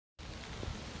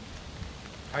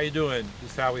How you doing?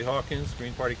 This is Howie Hawkins,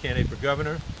 Green Party candidate for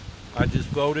governor. I just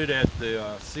voted at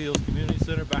the Seals Community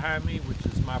Center behind me, which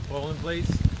is my polling place.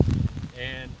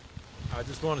 And I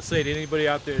just want to say to anybody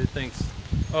out there that thinks,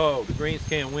 oh, the Greens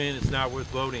can't win, it's not worth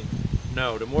voting.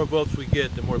 No, the more votes we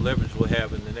get, the more leverage we'll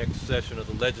have in the next session of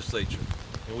the legislature.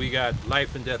 And we got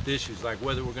life and death issues, like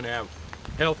whether we're going to have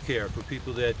health care for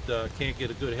people that can't get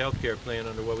a good health care plan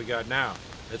under what we got now.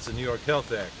 That's the New York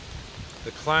Health Act.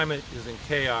 The climate is in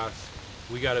chaos.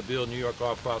 We got to build New York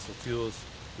off fossil fuels.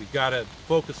 We got to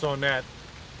focus on that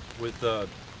with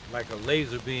like a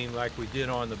laser beam, like we did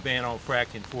on the ban on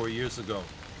fracking 4 years ago.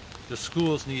 The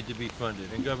schools need to be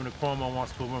funded, and Governor Cuomo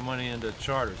wants to put more money into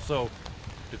charter. So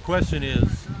the question is,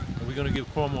 are we going to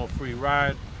give Cuomo a free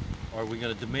ride, or are we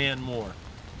going to demand more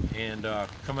and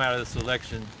come out of this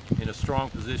election in a strong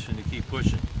position to keep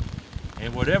pushing?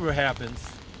 And whatever happens,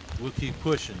 we'll keep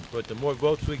pushing. But the more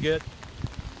votes we get,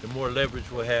 the more leverage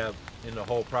we'll have in the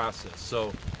whole process.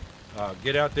 So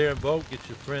get out there and vote. Get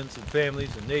your friends and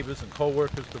families and neighbors and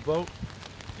co-workers to vote,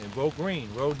 and vote green.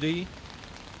 Row D.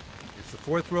 It's the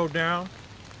fourth row down,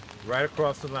 right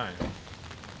across the line.